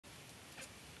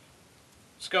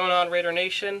What's going on, Raider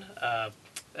Nation?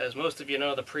 As most of you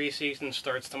know, the preseason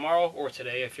starts tomorrow, or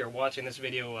today if you're watching this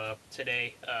video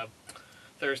today,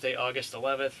 Thursday, August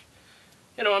 11th.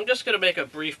 I'm just going to make a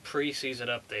brief preseason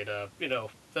update.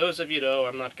 Those of you know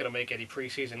I'm not going to make any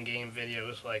preseason game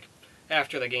videos like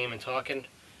after the game and talking.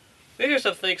 These are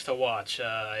some things to watch.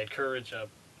 I encourage,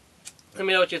 let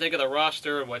me know what you think of the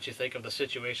roster and what you think of the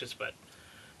situations, but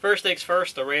first things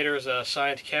first, the Raiders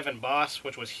signed Kevin Boss,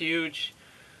 which was huge.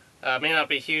 May not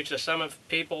be huge to some of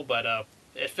people, but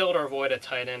it filled our void at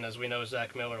tight end, as we know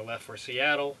Zach Miller left for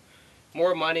Seattle.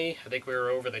 More money, I think we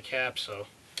were over the cap, so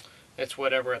it's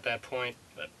whatever at that point.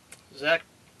 But Zach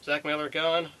Miller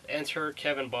gone, enter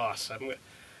Kevin Boss. I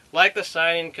like the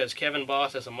signing because Kevin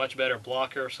Boss is a much better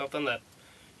blocker, something that,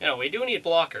 we do need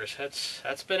blockers.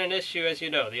 That's been an issue, as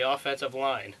you know. The offensive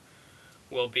line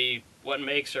will be what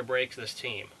makes or breaks this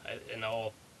team, and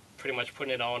I'll pretty much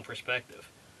putting it all in perspective.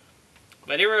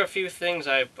 But here are a few things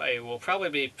I will probably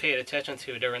be paying attention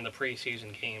to during the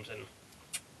preseason games, and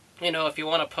if you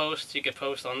want to post, you can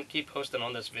keep posting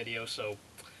on this video, so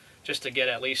just to get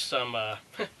at least some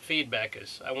feedback,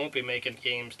 because I won't be making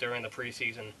games during the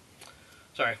preseason.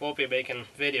 Sorry, won't be making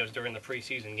videos during the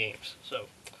preseason games. So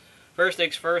first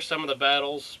things first, some of the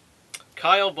battles: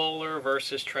 Kyle Bowler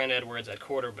versus Trent Edwards at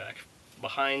quarterback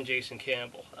behind Jason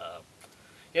Campbell.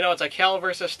 It's a Cal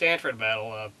versus Stanford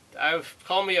battle.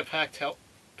 Call me a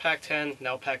Pac-10,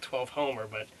 now Pac-12 homer,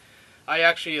 but I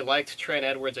actually liked Trent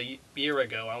Edwards a year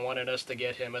ago. I wanted us to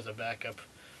get him as a backup.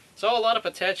 Saw a lot of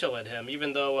potential in him,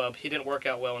 even though he didn't work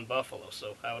out well in Buffalo.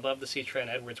 So I would love to see Trent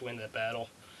Edwards win that battle.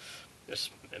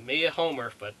 Just me a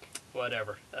homer, but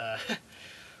whatever.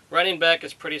 Running back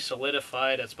is pretty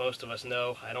solidified, as most of us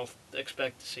know. I don't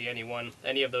expect to see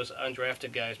any of those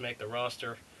undrafted guys make the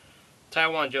roster.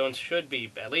 Taiwan Jones should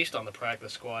be at least on the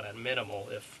practice squad at minimal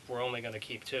if we're only going to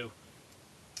keep two.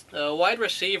 Wide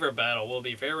receiver battle will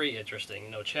be very interesting.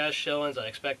 Chaz Schillens, I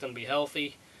expect him to be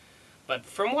healthy. But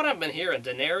from what I've been hearing,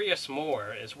 Denarius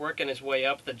Moore is working his way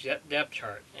up the depth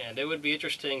chart. And it would be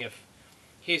interesting if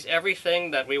he's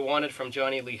everything that we wanted from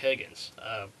Johnny Lee Higgins.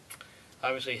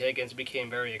 Obviously, Higgins became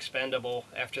very expendable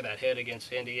after that hit against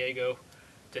San Diego.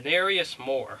 Denarius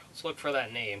Moore. Let's look for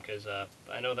that name, because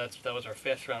I know that was our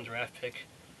 5th round draft pick.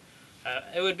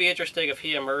 It would be interesting if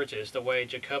he emerges the way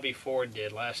Jacoby Ford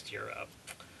did last year.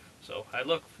 So I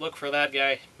look for that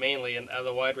guy mainly, and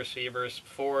the wide receivers.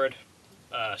 Ford,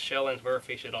 Schillens,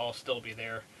 Murphy should all still be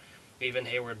there. Even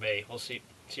Hayward Bay. We'll see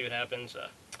what happens.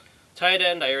 Tight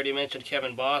end, I already mentioned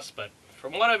Kevin Boss, but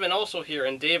from what I've been also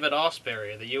hearing, David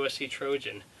Osbury, the USC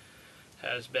Trojan,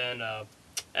 has been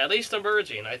at least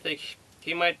emerging. I think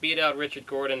he might beat out Richard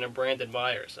Gordon and Brandon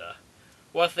Myers.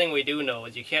 One thing we do know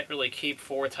is you can't really keep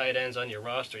 4 tight ends on your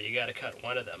roster. You got to cut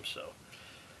one of them. So,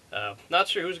 not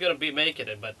sure who's going to be making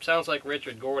it, but sounds like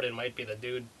Richard Gordon might be the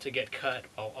dude to get cut,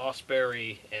 while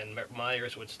Osbury and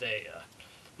Myers would stay.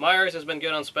 Myers has been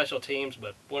good on special teams,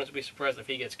 but wouldn't be surprised if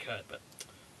he gets cut. But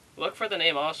look for the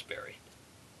name Osbury.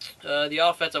 The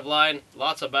offensive line,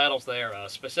 lots of battles there.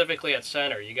 Specifically at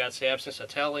center, you got Samson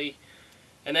Satelli.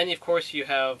 And then, of course, you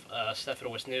have Stefan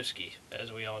Wisniewski,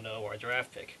 as we all know, our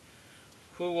draft pick.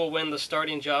 Who will win the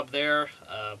starting job there?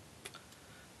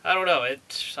 I don't know.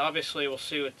 It's obviously, we'll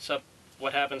see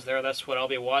what happens there. That's what I'll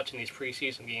be watching these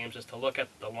preseason games, is to look at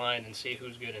the line and see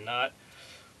who's good and not.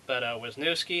 But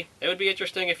Wisniewski, it would be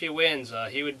interesting if he wins.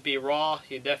 He would be raw.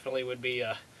 He definitely would be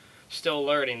still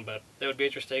learning, but it would be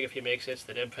interesting if he makes hits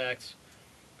that impacts.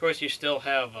 Of course, you still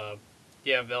have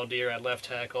Valdir at left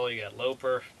tackle, you got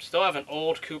Loper. Still have an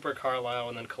old Cooper Carlisle,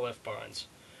 and then Cliff Barnes.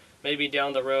 Maybe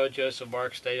down the road, Joseph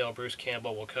Barksdale, Bruce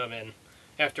Campbell will come in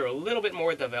after a little bit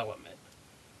more development.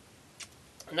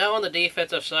 Now on the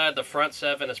defensive side, the front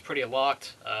 7 is pretty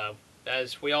locked.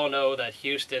 As we all know that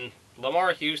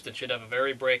Lamar Houston should have a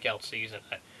very breakout season.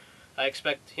 I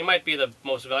expect he might be the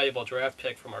most valuable draft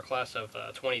pick from our class of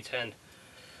 2010.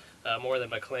 More than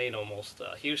McLean almost.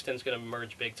 Houston's going to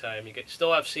emerge big time. You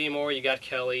still have Seymour, you got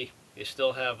Kelly, you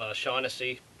still have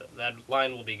Shaughnessy. That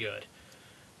line will be good.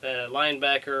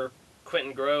 Linebacker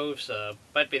Quentin Groves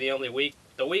might be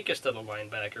the weakest of the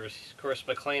linebackers. Of course,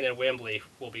 McLean and Wembley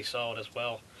will be solid as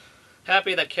well.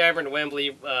 Happy that Cameron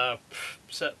Wembley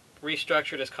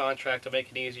restructured his contract to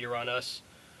make it easier on us.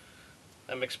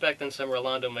 I'm expecting some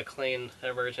Rolando McLean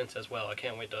emergence as well. I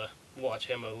can't wait to watch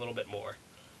him a little bit more.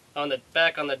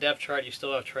 Back on the depth chart, you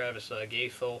still have Travis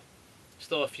Gaethel.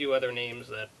 Still a few other names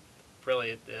that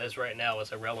really, as right now,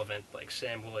 is irrelevant, like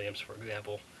Sam Williams, for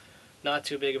example. Not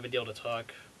too big of a deal to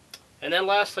talk. And then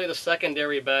lastly, the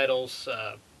secondary battles,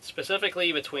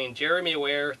 specifically between Jeremy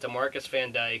Ware, DeMarcus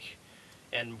Van Dyke,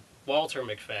 and Walter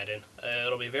McFadden.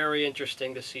 It'll be very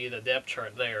interesting to see the depth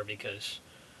chart there because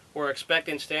we're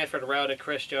expecting Stanford Routt and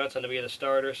Chris Johnson to be the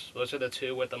starters. Those are the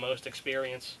two with the most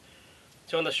experience.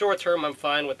 So in the short term, I'm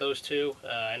fine with those two.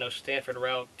 I know Stanford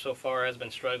Routt so far has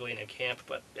been struggling in camp,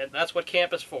 but that's what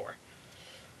camp is for.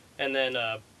 And then,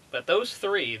 but those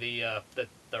three,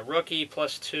 the rookie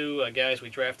plus two guys we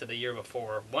drafted the year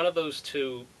before, one of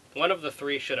the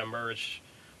three should emerge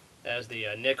as the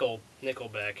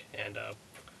nickelback, and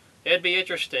it'd be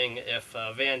interesting if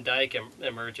Van Dyke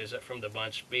emerges from the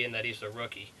bunch, being that he's the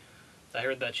rookie. I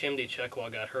heard that Chimney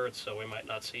Checkwell got hurt, so we might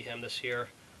not see him this year.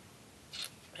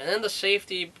 And then the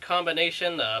safety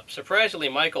combination, surprisingly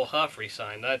Michael Huff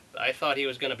resigned. I thought he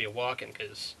was going to be walking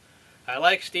because I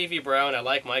like Stevie Brown, I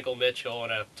like Michael Mitchell,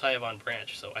 and Tyvon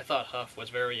Branch, so I thought Huff was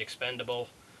very expendable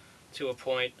to a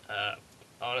point.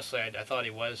 Honestly, I thought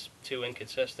he was too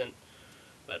inconsistent.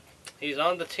 But he's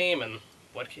on the team, and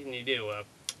what can you do?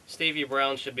 Stevie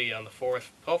Brown should be on the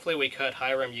fourth. Hopefully we cut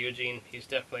Hiram Eugene. He's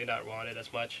definitely not wanted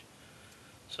as much.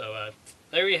 So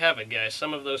there you have it, guys.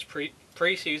 Some of those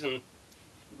preseason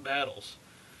battles.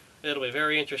 It'll be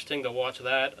very interesting to watch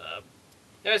that.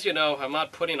 As you know, I'm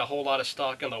not putting a whole lot of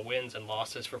stock in the wins and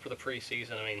losses for the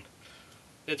preseason. I mean,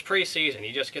 it's preseason.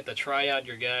 You just get to try out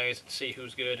your guys and see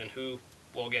who's good and who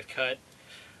will get cut.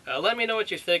 Let me know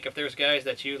what you think, if there's guys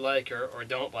that you like or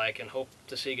don't like and hope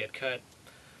to see get cut.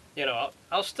 You know,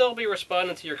 I'll still be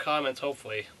responding to your comments,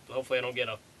 hopefully. Hopefully I don't get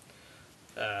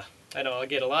I know I'll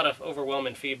get a lot of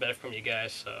overwhelming feedback from you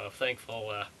guys, so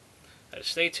thankful.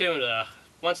 Stay tuned.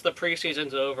 Once the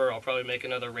preseason's over, I'll probably make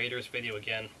another Raiders video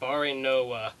again, barring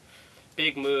no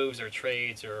big moves or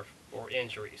trades or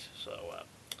injuries. So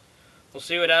we'll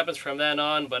see what happens from then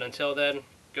on, but until then,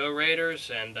 go Raiders,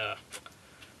 and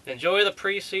enjoy the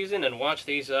preseason and watch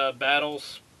these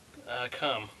battles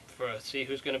come for see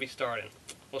who's going to be starting.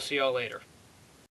 We'll see y'all later.